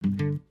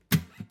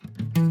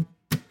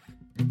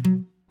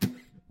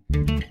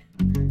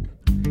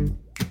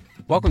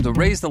Welcome to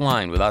Raise the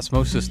Line with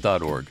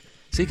Osmosis.org,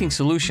 seeking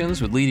solutions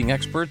with leading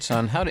experts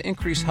on how to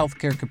increase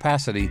healthcare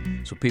capacity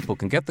so people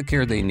can get the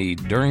care they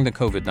need during the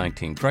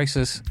COVID-19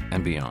 crisis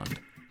and beyond.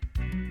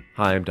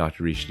 Hi, I'm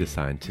Dr. Rishi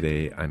Desai.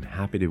 Today, I'm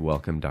happy to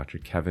welcome Dr.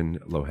 Kevin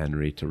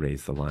Lohenry to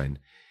Raise the Line.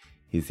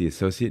 He's the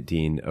Associate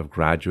Dean of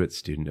Graduate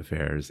Student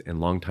Affairs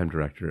and longtime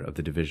Director of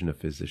the Division of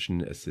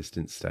Physician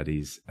Assistant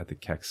Studies at the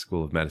Keck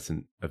School of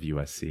Medicine of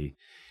USC.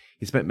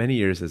 He spent many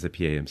years as a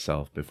PA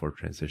himself before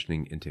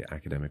transitioning into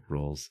academic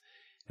roles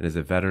and is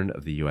a veteran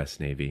of the U.S.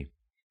 Navy.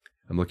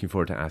 I'm looking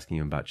forward to asking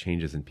him about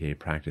changes in PA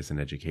practice and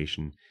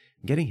education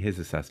and getting his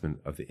assessment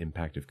of the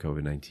impact of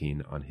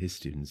COVID-19 on his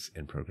students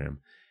and program.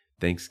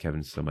 Thanks,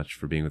 Kevin, so much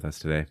for being with us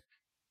today.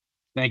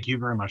 Thank you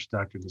very much,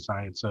 Dr.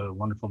 Desai. It's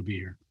wonderful to be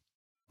here.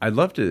 I'd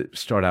love to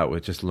start out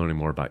with just learning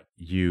more about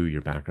you,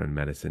 your background in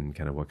medicine,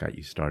 kind of what got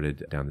you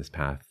started down this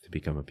path to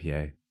become a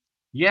PA.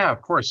 Yeah,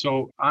 of course.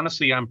 So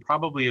honestly, I'm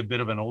probably a bit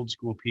of an old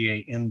school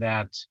PA in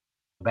that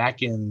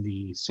back in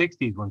the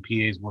 60s when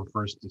PAs were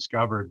first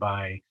discovered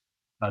by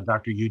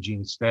Dr.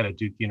 Eugene Stead at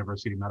Duke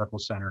University Medical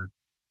Center,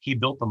 he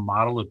built the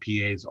model of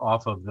PAs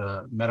off of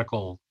the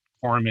medical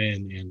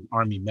corpsmen and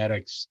Army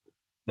medics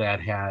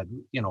that had,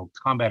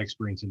 combat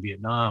experience in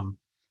Vietnam.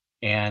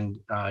 And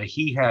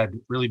he had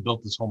really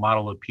built this whole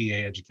model of PA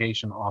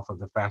education off of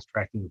the fast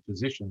tracking of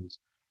physicians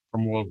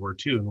from World War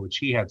II, in which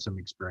he had some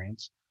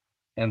experience.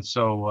 And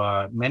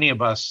so many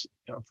of us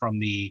from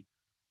the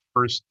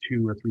first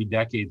 2 or 3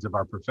 decades of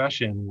our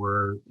profession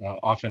were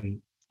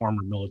often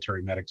former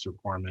military medics or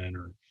corpsmen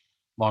or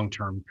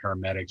long-term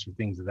paramedics or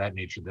things of that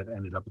nature that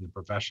ended up in the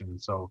profession.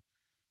 And so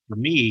for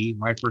me,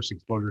 my first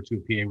exposure to a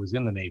PA was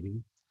in the Navy.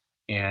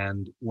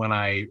 And when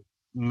I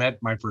met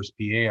my first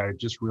PA, I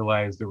just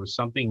realized there was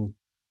something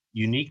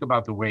unique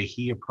about the way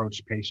he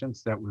approached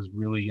patients that was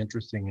really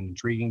interesting and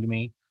intriguing to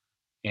me.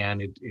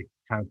 And it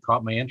kind of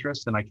caught my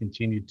interest, and I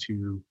continued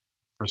to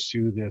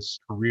pursue this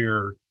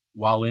career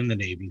while in the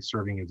Navy,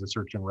 serving as a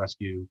search and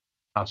rescue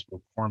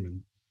hospital corpsman.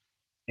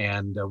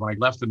 And when I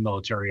left the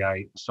military,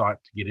 I sought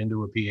to get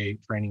into a PA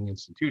training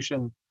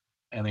institution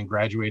and then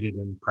graduated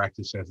and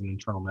practiced as an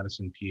internal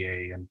medicine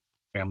PA and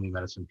family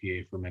medicine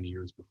PA for many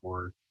years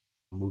before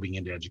moving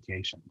into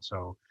education.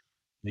 So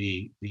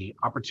the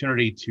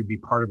opportunity to be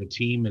part of a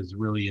team is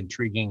really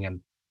intriguing.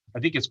 And I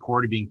think it's core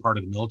to being part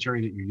of the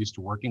military that you're used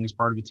to working as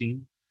part of a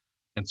team.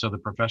 And so the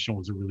profession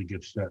was a really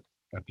good fit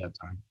at that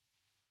time.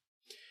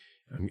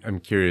 I'm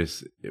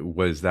curious,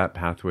 was that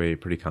pathway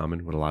pretty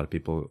common? With a lot of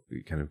people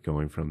kind of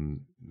going from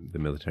the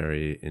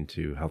military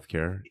into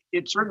healthcare?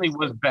 It certainly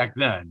was back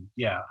then,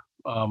 yeah.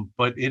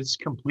 But it's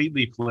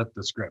completely flipped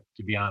the script,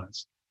 to be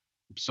honest.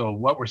 So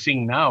what we're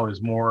seeing now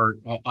is more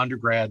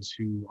undergrads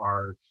who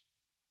are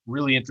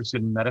really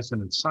interested in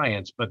medicine and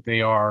science, but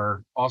they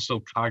are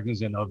also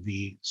cognizant of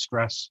the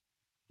stress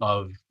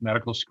of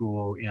medical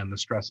school and the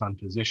stress on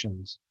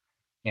physicians.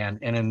 And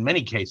in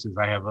many cases,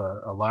 I have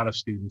a lot of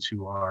students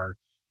who are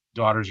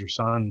daughters or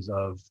sons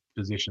of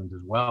physicians as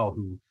well,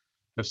 who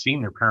have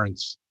seen their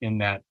parents in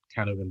that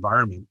kind of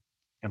environment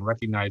and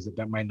recognize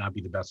that might not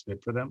be the best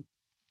fit for them.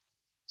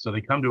 So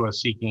they come to us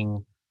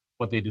seeking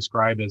what they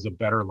describe as a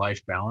better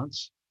life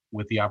balance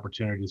with the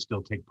opportunity to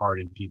still take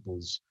part in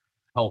people's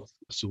health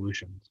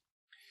solutions.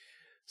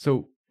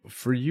 So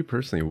for you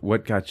personally,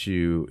 what got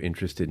you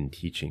interested in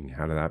teaching?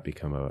 How did that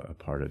become a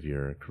part of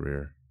your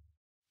career?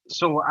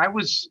 So I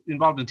was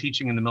involved in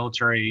teaching in the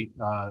military,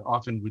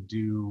 often would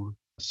do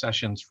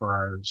sessions for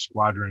our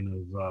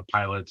squadron of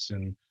pilots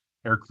and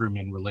air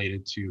crewmen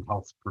related to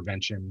health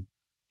prevention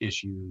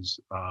issues.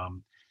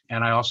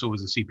 And I also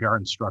was a CPR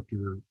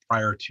instructor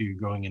prior to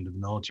going into the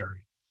military.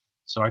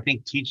 So I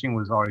think teaching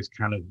was always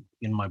kind of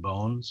in my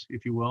bones,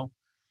 if you will.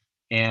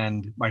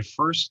 And my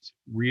first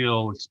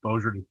real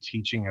exposure to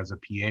teaching as a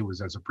PA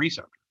was as a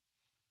preceptor.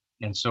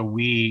 And so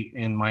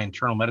in my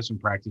internal medicine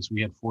practice,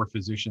 we had 4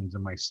 physicians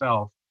and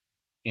myself,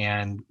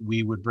 and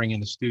we would bring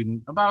in a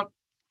student about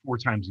 4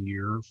 times a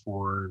year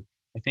for,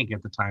 I think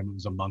at the time it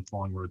was a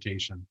month-long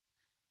rotation.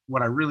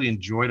 What I really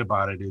enjoyed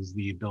about it is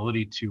the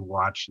ability to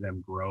watch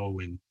them grow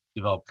and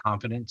develop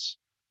confidence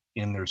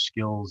in their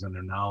skills and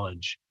their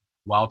knowledge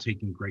while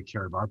taking great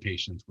care of our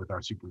patients with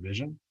our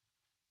supervision.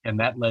 And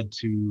that led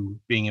to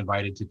being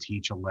invited to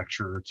teach a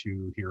lecture or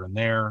two here and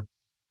there.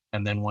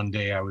 And then one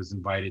day I was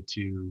invited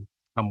to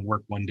come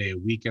work 1 day a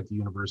week at the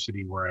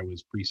university where I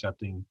was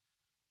precepting,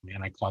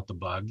 and I caught the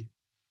bug.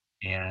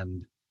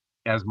 And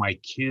as my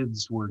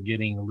kids were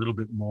getting a little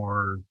bit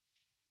more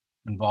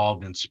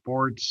involved in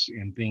sports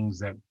and things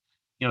that,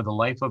 the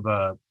life of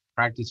a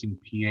practicing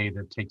PA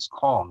that takes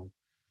call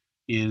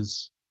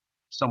is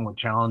somewhat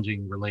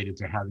challenging related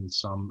to having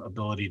some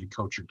ability to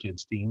coach your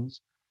kids'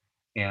 teams.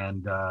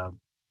 And I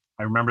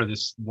remember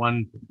this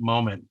one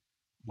moment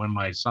when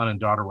my son and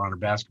daughter were on a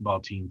basketball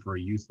team for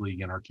a youth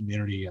league in our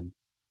community, and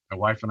my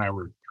wife and I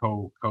were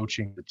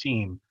co-coaching the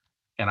team,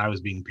 and I was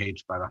being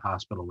paged by the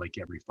hospital like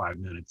every 5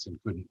 minutes and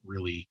couldn't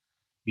really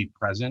be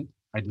present.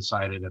 I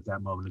decided at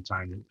that moment in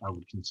time that I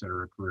would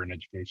consider a career in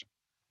education.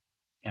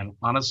 And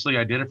honestly,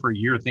 I did it for a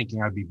year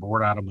thinking I'd be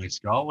bored out of my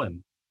skull,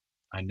 and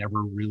I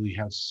never really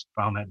have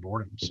found that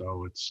boredom.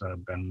 So it's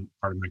been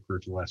part of my career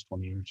for the last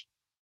 20 years.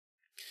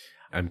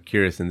 I'm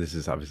curious, and this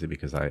is obviously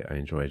because I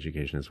enjoy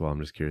education as well. I'm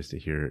just curious to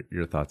hear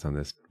your thoughts on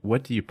this.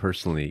 What do you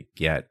personally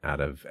get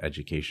out of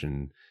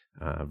education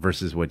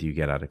versus what do you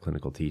get out of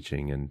clinical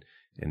teaching,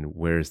 and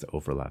where's the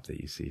overlap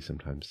that you see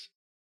sometimes?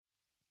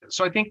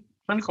 So I think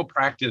clinical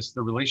practice,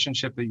 the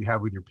relationship that you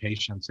have with your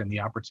patients and the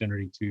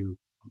opportunity to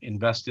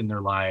invest in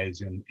their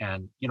lives and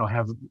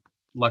have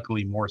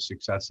luckily more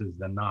successes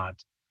than not,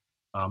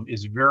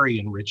 is very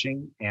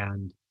enriching.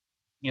 And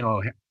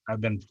I've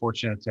been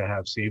fortunate to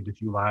have saved a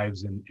few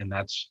lives, and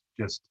that's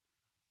just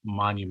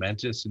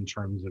monumentous in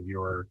terms of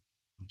your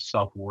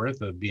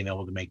self-worth of being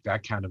able to make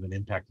that kind of an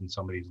impact in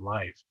somebody's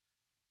life.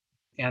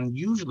 And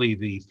usually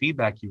the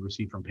feedback you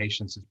receive from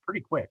patients is pretty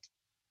quick.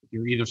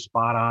 You're either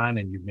spot on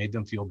and you've made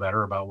them feel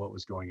better about what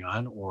was going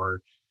on,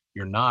 or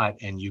you're not,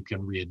 and you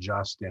can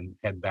readjust and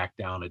head back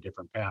down a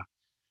different path.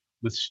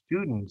 With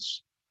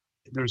students,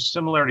 there's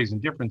similarities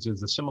and differences.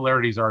 The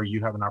similarities are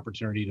you have an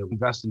opportunity to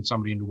invest in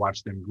somebody and to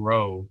watch them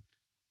grow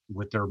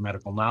with their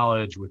medical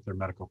knowledge, with their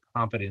medical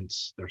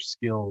competence, their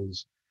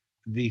skills.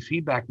 The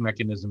feedback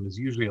mechanism is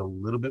usually a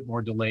little bit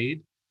more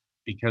delayed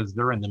because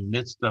they're in the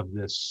midst of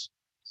this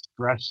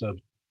stress of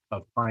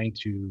trying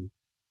to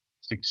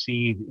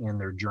succeed in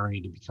their journey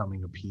to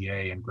becoming a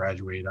PA and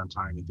graduate on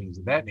time and things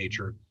of that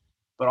nature.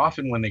 But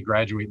often when they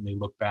graduate and they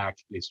look back,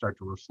 they start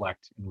to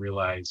reflect and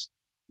realize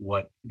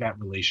what that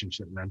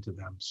relationship meant to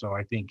them. So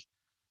I think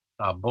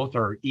both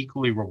are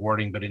equally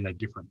rewarding, but in a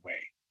different way.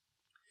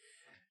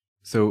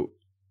 So,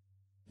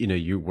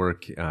 you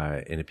work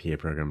in a PA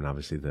program, and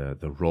obviously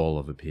the role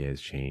of a PA has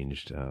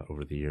changed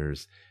over the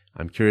years.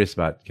 I'm curious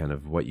about kind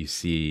of what you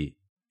see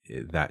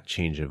that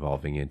change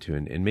evolving into,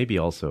 and maybe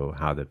also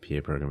how the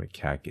PA program at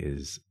Keck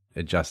is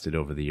adjusted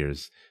over the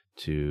years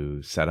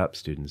to set up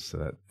students so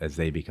that as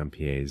they become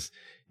PAs,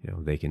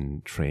 they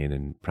can train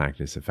and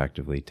practice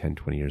effectively 10,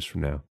 20 years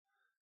from now.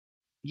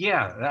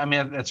 Yeah, I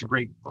mean, that's a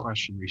great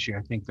question, Rishi.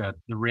 I think that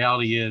the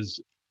reality is,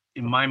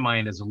 in my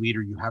mind, as a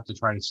leader, you have to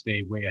try to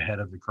stay way ahead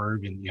of the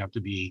curve, and you have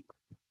to be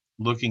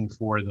looking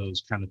for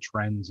those kind of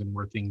trends and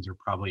where things are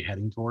probably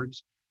heading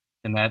towards.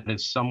 And that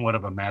is somewhat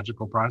of a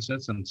magical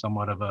process and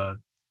somewhat of a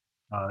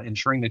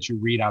ensuring that you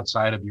read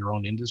outside of your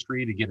own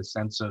industry to get a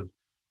sense of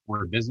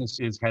where business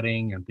is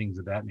heading and things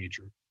of that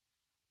nature.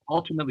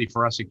 Ultimately,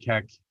 for us at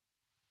Keck,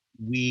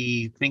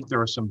 we think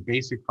there are some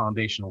basic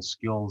foundational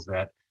skills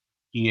that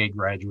PA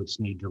graduates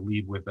need to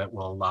leave with that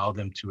will allow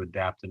them to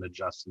adapt and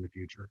adjust in the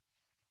future.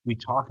 We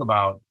talk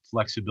about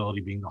flexibility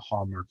being the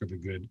hallmark of a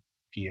good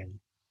PA.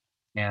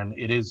 And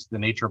it is the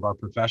nature of our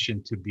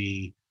profession to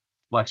be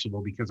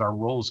flexible because our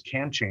roles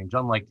can change.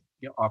 Unlike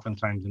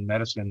oftentimes in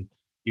medicine,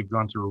 you've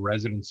gone through a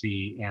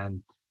residency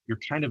and you're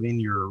kind of in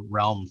your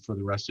realm for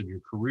the rest of your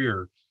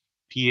career.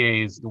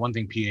 PAs, the one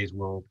thing PAs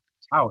will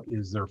tout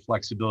is their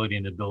flexibility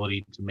and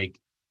ability to make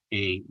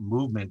a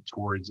movement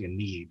towards a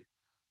need.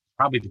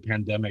 Probably the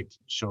pandemic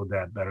showed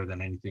that better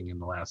than anything in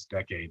the last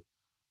decade,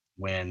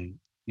 when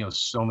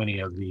so many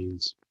of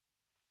these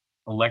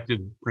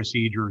elective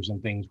procedures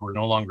and things were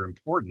no longer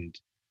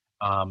important.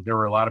 There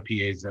were a lot of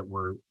PAs that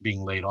were being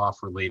laid off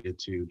related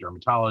to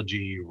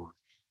dermatology or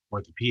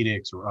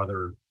orthopedics or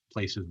other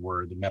places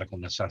where the medical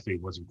necessity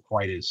wasn't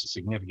quite as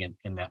significant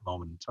in that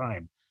moment in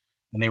time.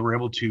 And they were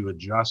able to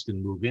adjust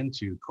and move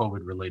into COVID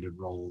related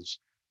roles,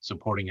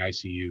 supporting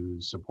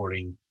ICUs,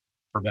 supporting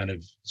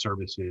preventive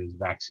services,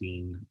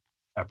 vaccine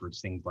efforts,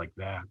 things like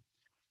that.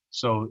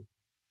 So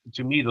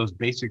to me, those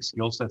basic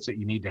skill sets that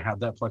you need to have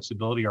that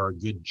flexibility are a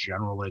good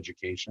general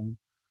education,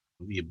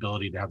 the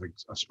ability to have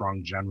a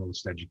strong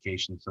generalist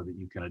education so that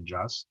you can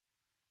adjust.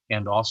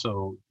 And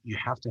also, you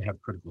have to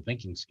have critical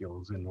thinking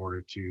skills in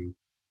order to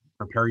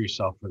prepare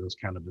yourself for those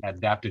kind of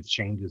adaptive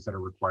changes that are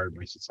required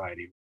by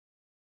society.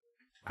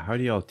 How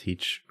do y'all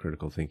teach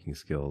critical thinking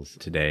skills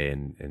today,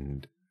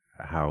 and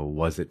how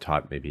was it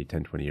taught maybe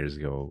 10, 20 years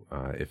ago,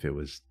 if it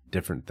was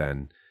different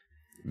then?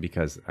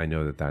 Because I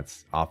know that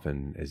that's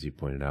often, as you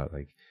pointed out,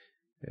 like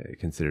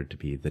considered to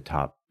be the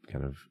top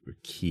kind of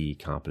key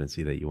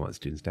competency that you want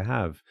students to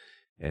have.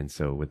 And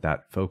so with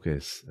that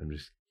focus, I'm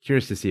just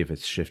curious to see if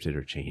it's shifted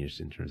or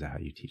changed in terms of how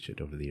you teach it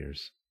over the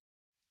years.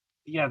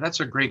 Yeah, that's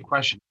a great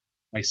question.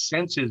 My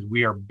sense is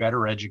we are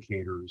better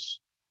educators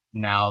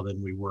now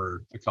than we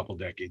were a couple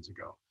decades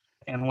ago.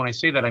 And when I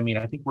say that, I mean,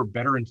 I think we're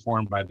better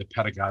informed by the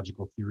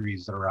pedagogical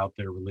theories that are out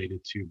there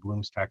related to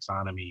Bloom's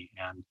taxonomy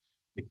and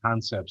the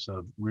concepts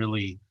of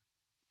really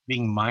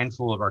being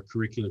mindful of our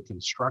curricular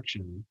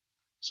construction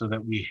so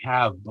that we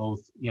have both,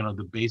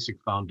 the basic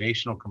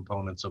foundational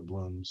components of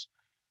Bloom's,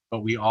 but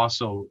we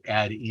also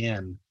add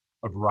in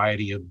a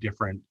variety of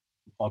different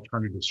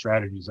alternative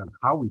strategies on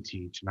how we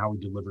teach and how we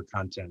deliver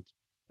content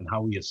and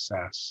how we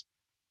assess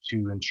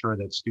to ensure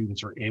that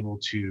students are able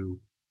to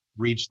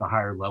reach the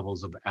higher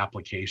levels of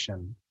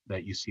application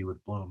that you see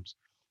with Bloom's.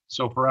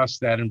 So for us,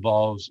 that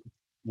involves,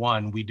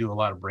 one, we do a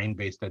lot of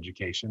brain-based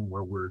education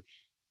where we're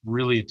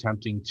really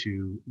attempting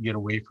to get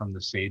away from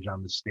the sage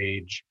on the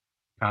stage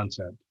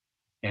concept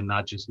and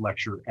not just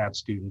lecture at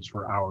students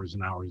for hours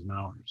and hours and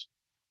hours.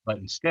 But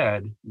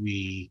instead,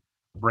 we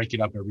break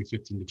it up every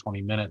 15 to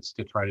 20 minutes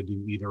to try to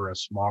do either a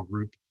small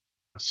group,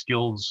 a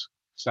skills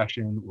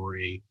session, or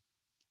a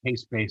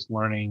case-based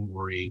learning,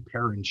 or a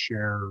pair and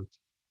share,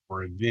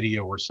 or a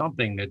video, or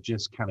something that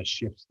just kind of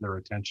shifts their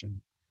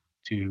attention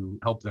to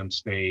help them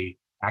stay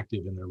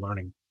active in their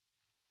learning.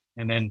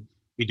 And then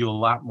we do a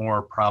lot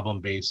more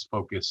problem-based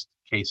focused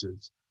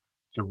cases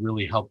to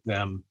really help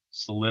them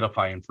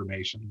solidify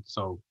information.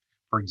 So,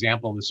 for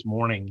example, this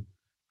morning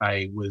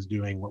I was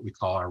doing what we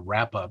call our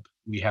wrap up.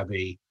 We have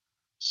a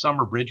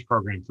summer bridge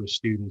program for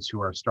students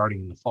who are starting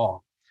in the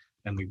fall.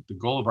 And the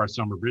goal of our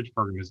summer bridge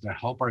program is to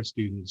help our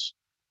students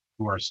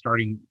who are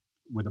starting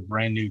with a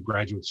brand new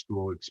graduate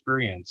school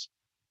experience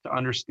to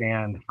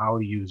understand how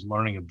to use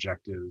learning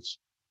objectives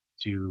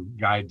to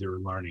guide their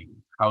learning,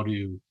 how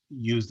to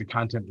use the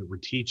content that we're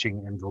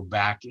teaching and go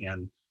back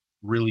and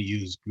really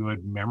use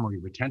good memory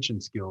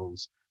retention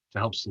skills to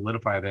help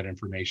solidify that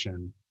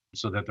information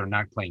so that they're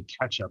not playing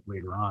catch up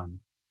later on.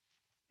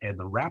 And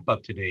the wrap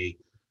up today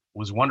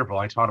was wonderful.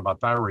 I taught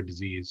about thyroid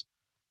disease,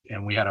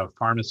 and we had a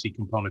pharmacy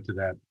component to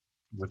that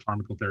with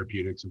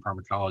pharmacotherapeutics and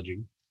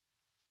pharmacology.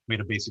 Made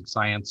a basic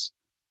science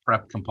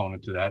prep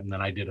component to that, and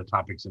then I did a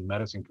topics in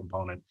medicine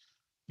component,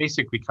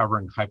 basically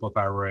covering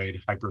hypothyroid,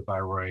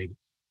 hyperthyroid,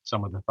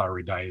 some of the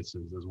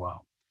thyroidiasis as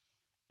well.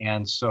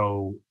 And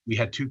so we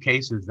had two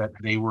cases that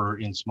they were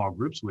in small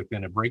groups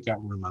within a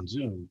breakout room on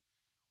Zoom,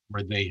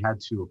 where they had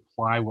to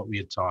apply what we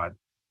had taught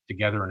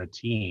together in a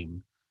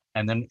team.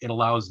 And then it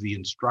allows the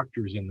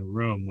instructors in the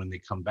room, when they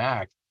come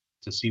back,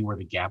 to see where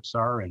the gaps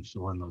are and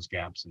fill in those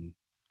gaps and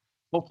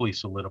hopefully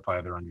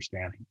solidify their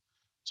understanding.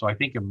 So I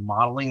think in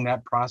modeling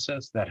that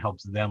process, that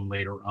helps them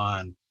later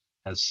on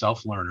as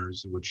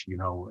self-learners, which,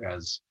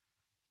 as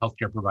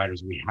healthcare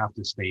providers, we have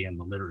to stay in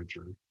the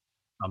literature.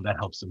 That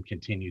helps them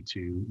continue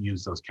to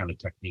use those kind of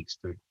techniques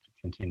to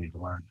continue to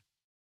learn.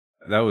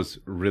 That was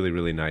really,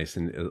 really nice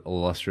and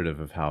illustrative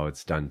of how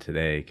it's done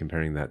today,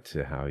 comparing that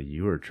to how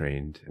you were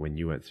trained when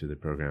you went through the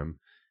program.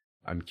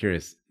 I'm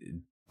curious,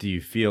 do you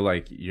feel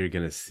like you're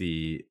going to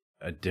see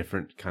a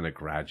different kind of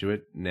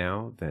graduate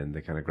now than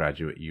the kind of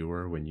graduate you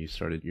were when you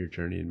started your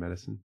journey in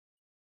medicine?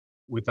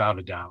 Without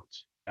a doubt.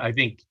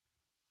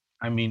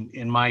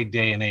 In my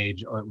day and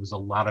age, it was a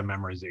lot of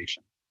memorization.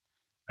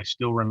 I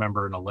still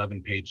remember an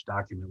 11-page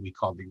document we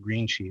called the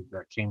Green Sheet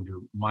that came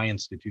to my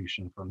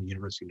institution from the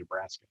University of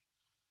Nebraska.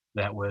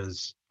 That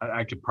was,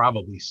 I could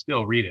probably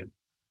still read it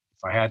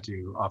if I had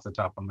to off the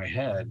top of my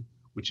head,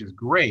 which is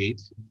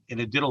great. And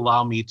it did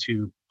allow me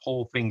to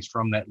pull things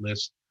from that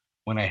list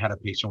when I had a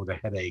patient with a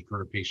headache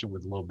or a patient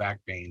with low back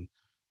pain.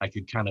 I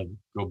could kind of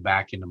go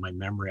back into my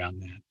memory on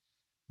that.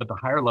 But the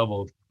higher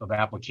level of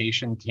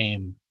application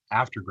came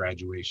after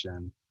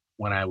graduation,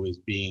 when I was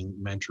being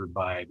mentored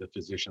by the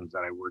physicians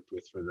that I worked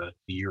with for the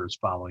years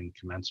following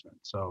commencement.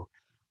 So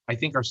I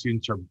think our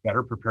students are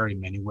better prepared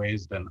in many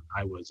ways than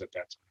I was at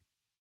that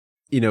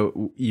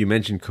time. You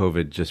mentioned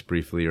COVID just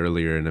briefly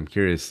earlier, and I'm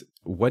curious,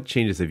 what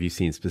changes have you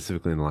seen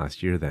specifically in the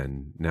last year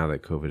then, now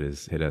that COVID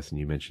has hit us? And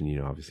you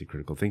mentioned, obviously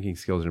critical thinking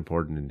skills are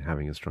important and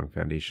having a strong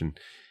foundation.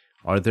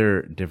 Are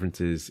there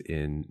differences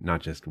in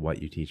not just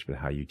what you teach, but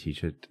how you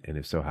teach it? And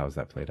if so, how has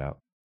that played out?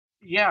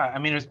 Yeah,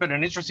 it's been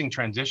an interesting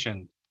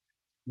transition.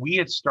 We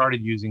had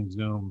started using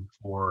Zoom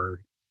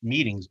for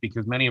meetings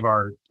because many of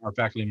our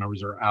faculty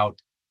members are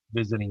out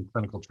visiting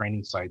clinical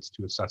training sites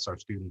to assess our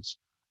students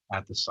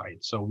at the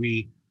site. So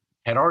we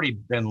had already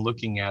been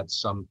looking at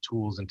some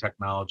tools and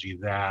technology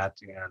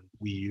and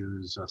we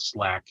use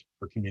Slack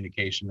for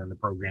communication in the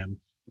program.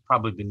 We've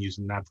probably been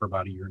using that for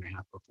about a year and a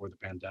half before the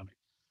pandemic.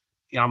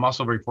 I'm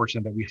also very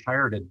fortunate that we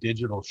hired a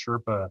digital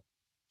Sherpa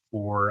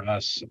for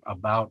us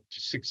about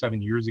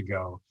 6-7 years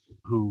ago,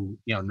 who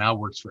now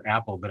works for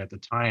Apple, but at the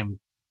time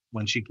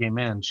when she came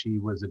in, she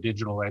was a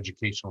digital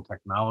educational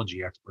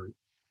technology expert,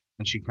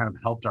 and she kind of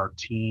helped our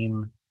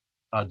team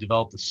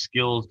develop the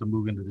skills to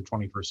move into the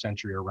 21st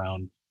century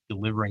around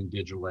delivering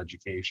digital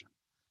education.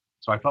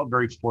 So I felt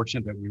very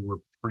fortunate that we were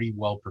pretty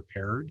well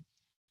prepared.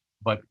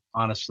 But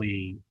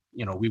honestly,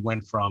 we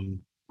went from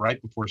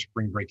right before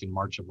spring break in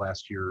March of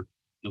last year,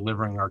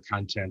 delivering our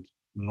content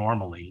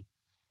normally,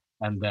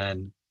 and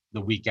then the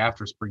week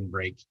after spring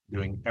break,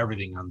 doing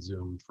everything on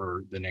Zoom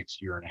for the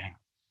next year and a half.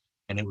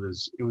 And it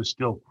was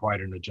still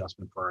quite an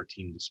adjustment for our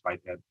team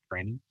despite that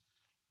training.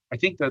 I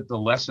think that the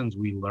lessons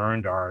we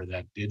learned are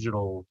that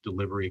digital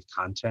delivery of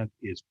content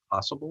is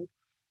possible.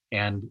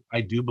 And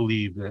I do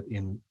believe that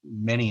in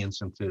many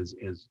instances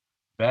is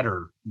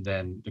better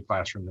than the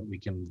classroom that we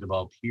can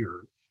develop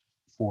here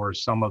for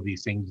some of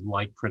these things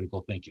like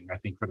critical thinking. I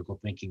think critical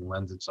thinking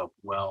lends itself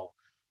well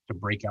to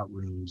breakout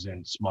rooms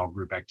and small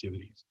group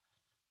activities.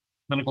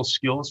 Clinical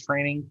skills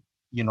training,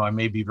 I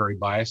may be very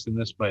biased in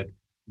this, but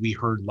we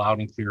heard loud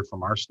and clear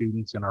from our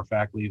students and our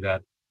faculty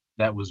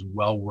that was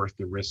well worth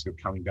the risk of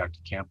coming back to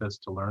campus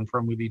to learn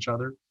from with each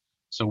other.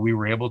 So we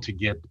were able to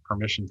get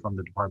permission from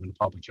the Department of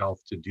Public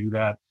Health to do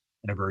that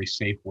in a very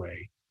safe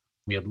way.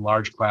 We had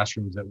large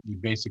classrooms that we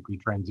basically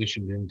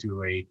transitioned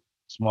into a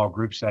small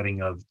group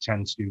setting of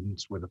 10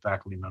 students with a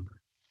faculty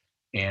member.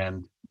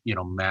 and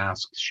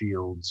masks,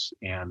 shields,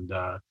 and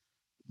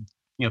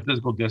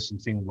physical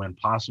distancing when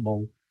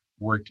possible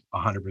worked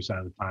 100%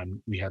 of the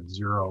time. We had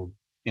zero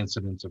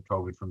incidents of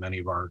COVID from any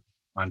of our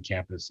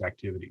on-campus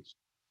activities.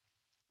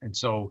 And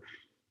so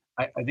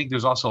I think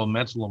there's also a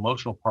mental,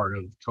 emotional part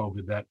of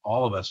COVID that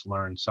all of us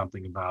learned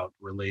something about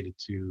related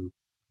to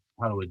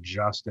how to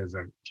adjust as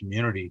a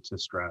community to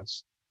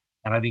stress.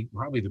 And I think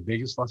probably the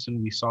biggest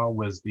lesson we saw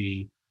was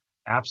the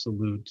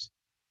absolute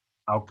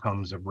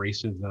outcomes of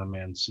racism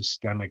and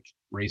systemic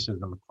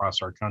racism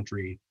across our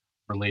country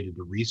related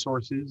to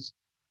resources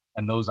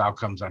and those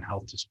outcomes on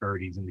health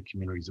disparities in the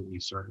communities that we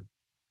serve.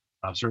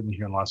 Certainly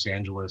here in Los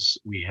Angeles,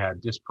 we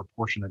had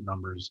disproportionate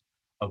numbers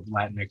of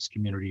Latinx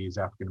communities,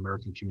 African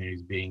American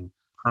communities being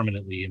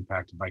permanently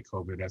impacted by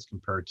COVID as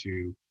compared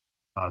to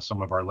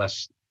some of our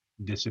less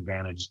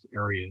disadvantaged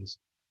areas.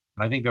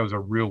 And I think that was a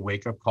real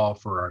wake-up call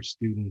for our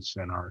students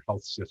and our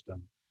health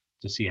system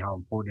to see how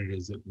important it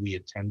is that we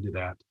attend to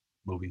that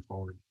moving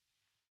forward.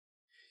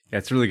 Yeah,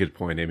 it's a really good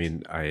point. I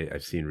mean,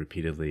 I've seen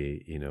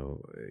repeatedly,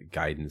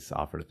 guidance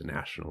offered at the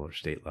national or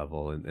state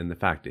level. And the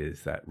fact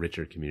is that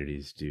richer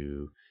communities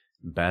do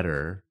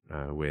better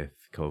with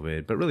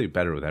COVID, but really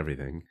better with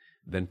everything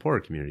than poorer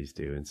communities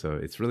do. And so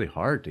it's really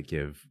hard to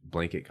give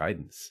blanket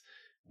guidance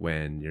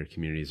when your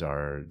communities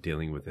are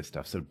dealing with this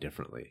stuff so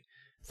differently.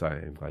 So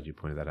I'm glad you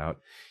pointed that out.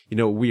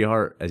 We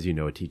are, as you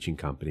know, a teaching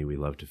company. We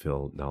love to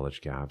fill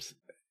knowledge gaps.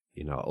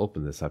 I'll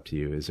open this up to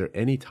you. Is there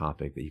any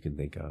topic that you can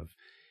think of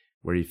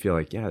where you feel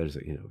like, there's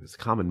a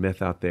common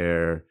myth out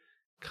there,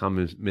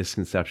 common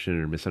misconception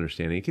or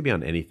misunderstanding? It could be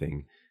on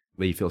anything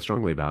that you feel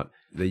strongly about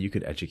that you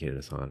could educate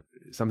us on,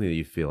 something that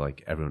you feel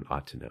like everyone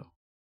ought to know.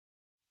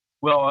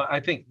 Well, I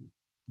think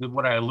that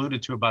what I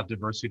alluded to about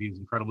diversity is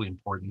incredibly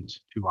important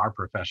to our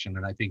profession.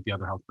 And I think the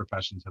other health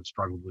professions have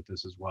struggled with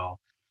this as well.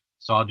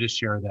 So I'll just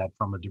share that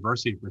from a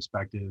diversity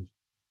perspective,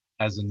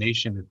 as a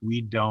nation, if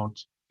we don't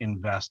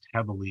invest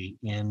heavily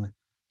in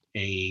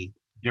a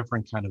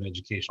different kind of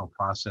educational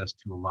process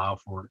to allow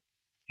for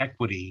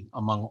equity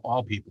among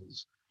all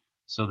peoples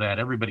so that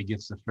everybody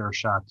gets a fair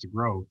shot to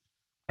grow,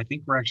 I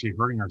think we're actually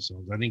hurting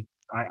ourselves.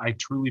 I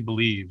truly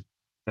believe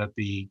that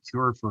the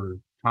cure for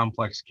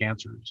complex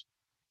cancers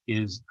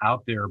is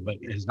out there, but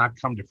it has not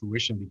come to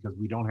fruition because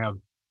we don't have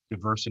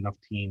diverse enough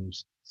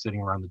teams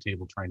sitting around the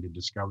table trying to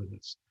discover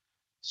this.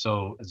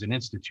 So as an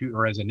institute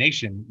or as a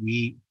nation,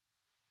 we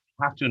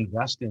have to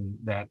invest in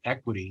that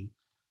equity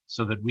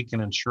so that we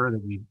can ensure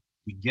that we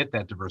get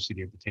that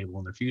diversity at the table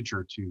in the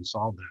future to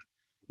solve that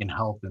in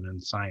health and in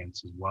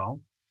science as well.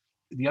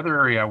 The other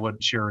area I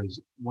would share is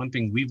one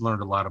thing we've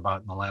learned a lot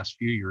about in the last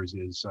few years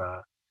is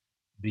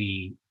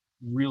the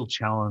real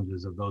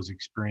challenges of those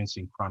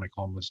experiencing chronic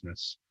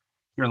homelessness.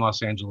 Here in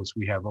Los Angeles,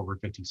 we have over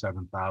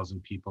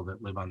 57,000 people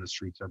that live on the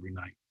streets every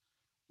night.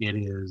 It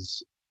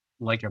is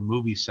like a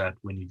movie set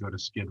when you go to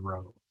Skid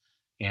Row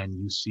and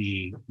you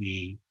see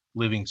the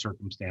living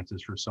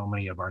circumstances for so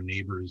many of our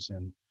neighbors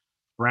and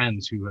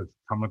friends who have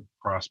come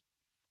across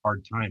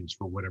hard times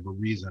for whatever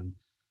reason.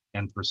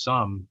 And for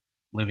some,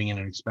 living in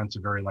an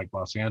expensive area like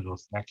Los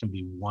Angeles, that can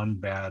be one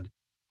bad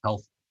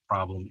health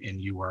problem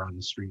and you are on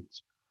the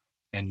streets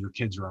and your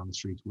kids are on the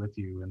streets with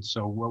you. And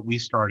so what we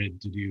started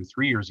to do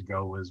 3 years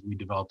ago was we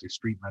developed a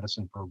street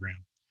medicine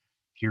program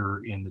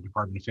here in the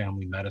Department of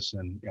Family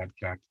Medicine at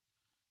Keck.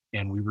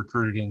 And we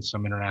recruited in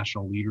some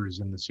international leaders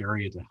in this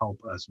area to help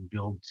us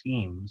build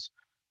teams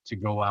to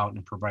go out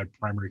and provide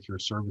primary care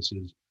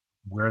services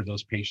where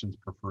those patients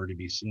prefer to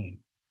be seen.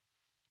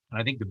 And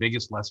I think the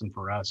biggest lesson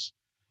for us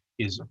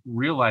is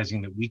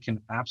realizing that we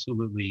can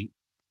absolutely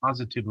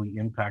positively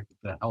impact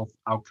the health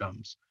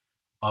outcomes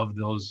of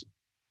those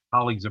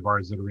colleagues of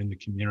ours that are in the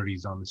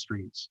communities on the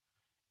streets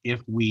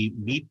if we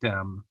meet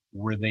them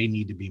where they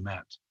need to be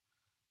met.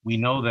 We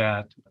know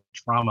that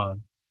trauma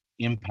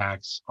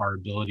impacts our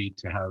ability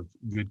to have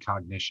good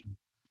cognition,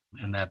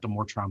 and that the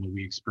more trauma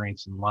we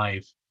experience in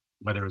life,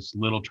 whether it's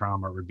little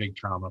trauma or big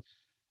trauma,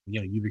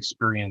 you've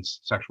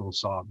experienced sexual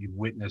assault, you've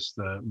witnessed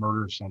the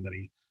murder of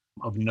somebody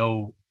of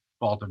no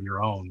fault of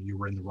your own, you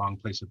were in the wrong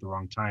place at the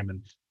wrong time,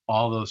 and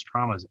all those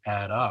traumas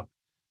add up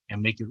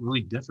and make it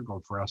really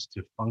difficult for us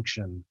to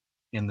function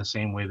in the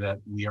same way that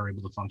we are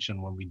able to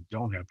function when we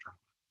don't have trauma.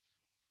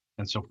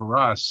 And so for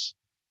us,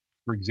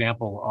 for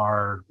example,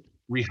 our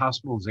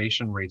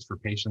rehospitalization rates for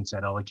patients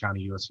at LA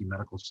County USC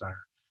Medical Center,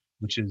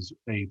 which is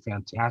a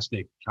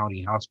fantastic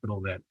county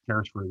hospital that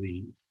cares for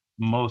the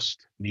most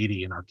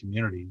needy in our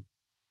community.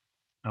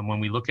 And when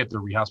we look at the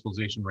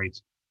rehospitalization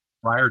rates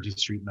prior to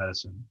street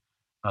medicine,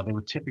 they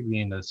were typically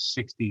in the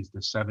 60s to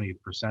 70th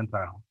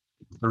percentile.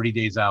 30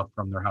 days out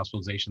from their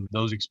hospitalization,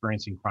 those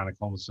experiencing chronic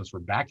homelessness were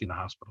back in the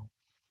hospital,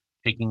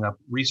 taking up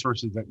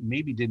resources that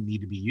maybe didn't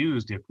need to be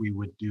used if we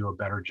would do a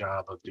better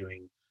job of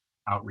doing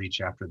outreach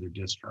after their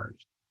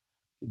discharge.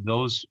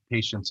 Those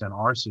patients in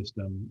our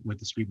system with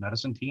the street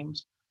medicine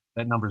teams,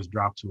 that number has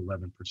dropped to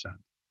 11%.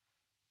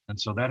 And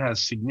so that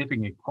has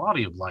significant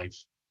quality of life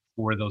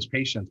for those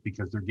patients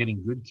because they're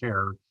getting good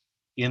care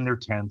in their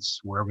tents,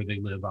 wherever they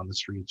live on the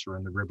streets or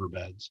in the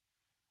riverbeds.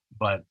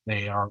 but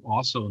they are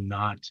also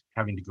not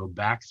having to go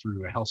back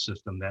through a health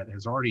system that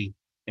has already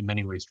in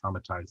many ways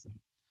traumatized them.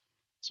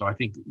 So I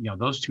think,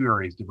 those two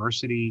areas,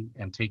 diversity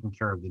and taking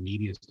care of the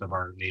neediest of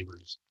our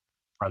neighbors,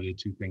 are the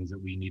two things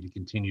that we need to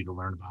continue to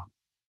learn about.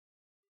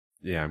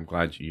 Yeah, I'm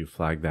glad you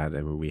flagged that.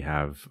 I mean, we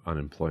have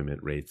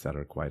unemployment rates that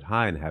are quite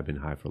high and have been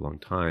high for a long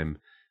time.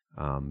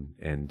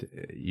 And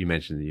you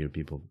mentioned that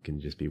people can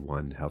just be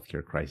one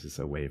healthcare crisis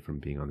away from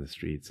being on the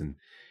streets, and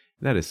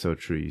that is so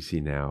true. You see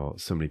now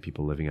so many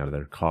people living out of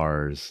their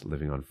cars,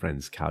 living on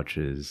friends'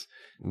 couches,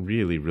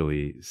 really,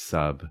 really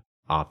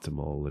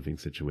suboptimal living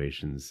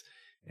situations,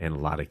 and a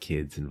lot of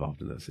kids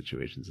involved in those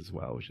situations as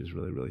well, which is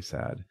really, really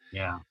sad.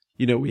 Yeah.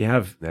 We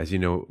have, as you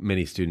know,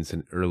 many students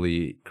and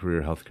early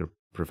career healthcare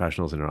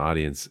professionals in our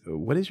audience.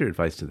 What is your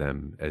advice to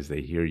them as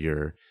they hear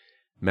your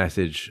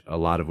message, a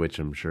lot of which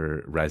I'm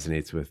sure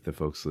resonates with the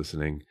folks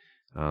listening,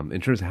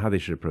 in terms of how they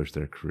should approach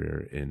their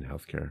career in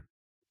healthcare?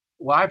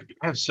 Well, I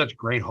have such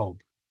great hope.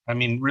 I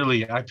mean,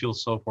 really, I feel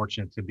so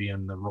fortunate to be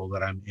in the role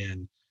that I'm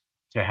in,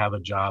 to have a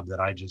job that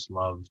I just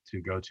love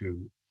to go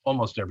to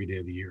almost every day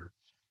of the year.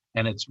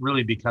 And it's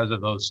really because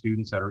of those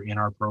students that are in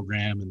our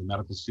program, and the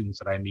medical students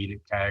that I meet at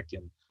Keck,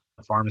 and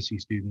the pharmacy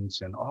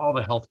students, and all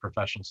the health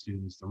professional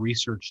students, the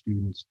research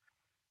students.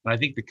 And I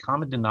think the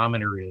common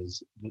denominator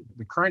is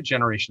the current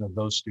generation of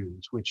those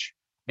students, which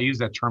I use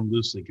that term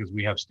loosely because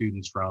we have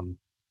students from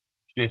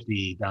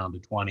 50 down to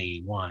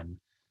 21.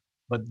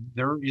 But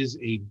there is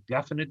a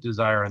definite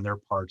desire on their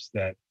parts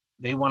that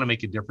they want to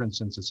make a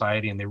difference in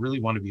society, and they really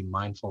want to be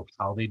mindful of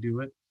how they do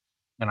it.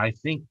 And I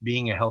think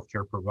being a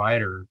healthcare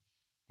provider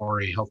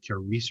or a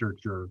healthcare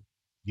researcher,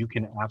 you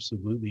can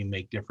absolutely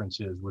make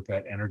differences with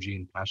that energy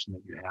and passion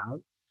that you have.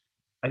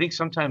 I think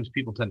sometimes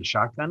people tend to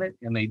shotgun it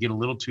and they get a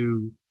little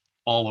too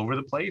all over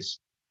the place.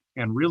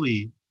 And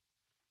really,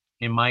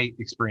 in my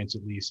experience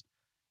at least,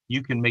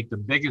 you can make the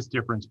biggest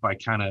difference by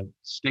kind of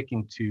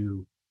sticking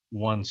to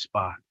one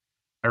spot.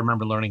 I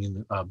remember learning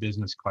in a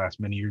business class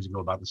many years ago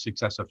about the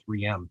success of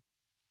 3M.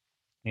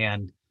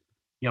 And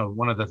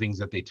one of the things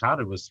that they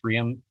touted was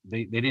 3M,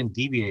 they didn't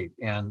deviate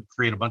and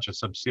create a bunch of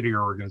subsidiary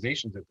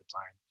organizations at the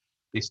time.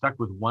 They stuck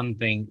with one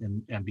thing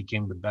and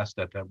became the best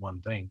at that one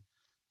thing.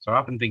 So I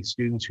often think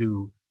students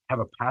who have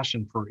a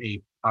passion for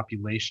a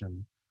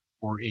population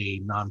or a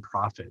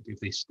nonprofit, if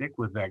they stick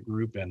with that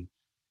group and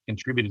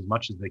contribute as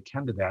much as they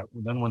can to that,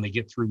 then when they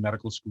get through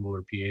medical school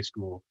or PA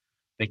school,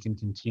 they can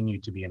continue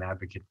to be an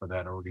advocate for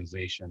that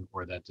organization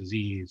or that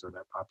disease or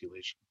that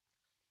population.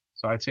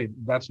 So I'd say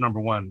that's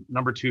number one.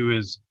 Number two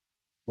is,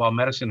 while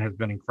medicine has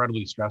been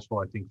incredibly stressful,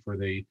 I think, for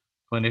the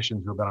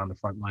clinicians who have been on the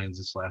front lines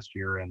this last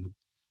year, and the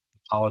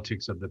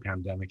politics of the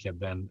pandemic have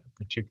been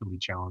particularly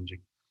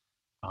challenging.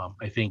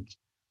 I think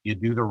you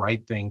do the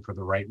right thing for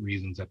the right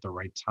reasons at the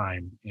right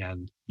time,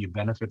 and you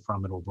benefit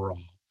from it overall,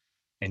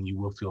 and you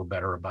will feel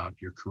better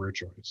about your career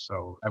choice.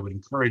 So I would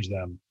encourage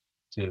them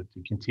to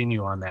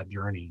continue on that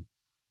journey,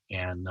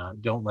 and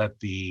don't let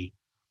the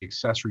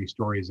accessory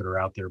stories that are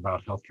out there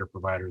about healthcare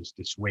providers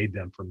dissuade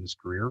them from this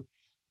career,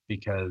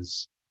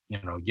 because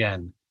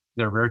again,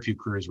 there are very few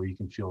careers where you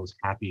can feel as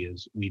happy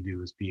as we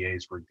do as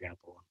PAs, for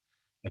example.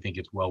 I think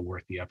it's well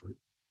worth the effort.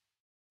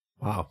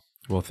 Wow.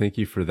 Well, thank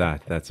you for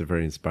that. That's a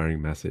very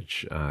inspiring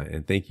message.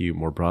 And thank you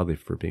more broadly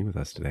for being with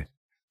us today.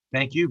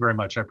 Thank you very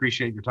much. I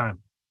appreciate your time.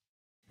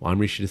 Well, I'm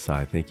Rishi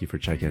Desai. Thank you for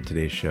checking out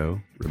today's show.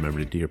 Remember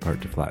to do your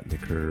part to flatten the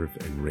curve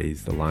and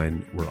raise the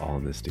line. We're all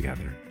in this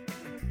together.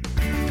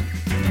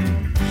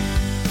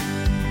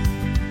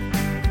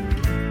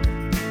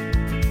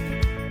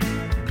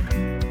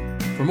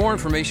 For more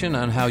information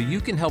on how you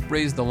can help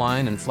raise the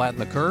line and flatten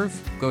the curve,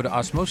 go to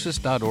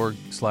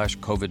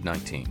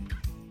osmosis.org/COVID-19.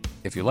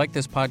 If you like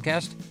this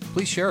podcast,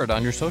 please share it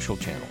on your social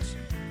channels.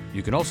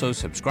 You can also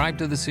subscribe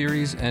to the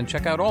series and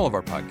check out all of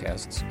our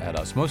podcasts at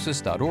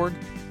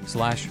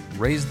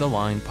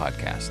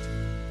osmosis.org/raisethelinepodcast.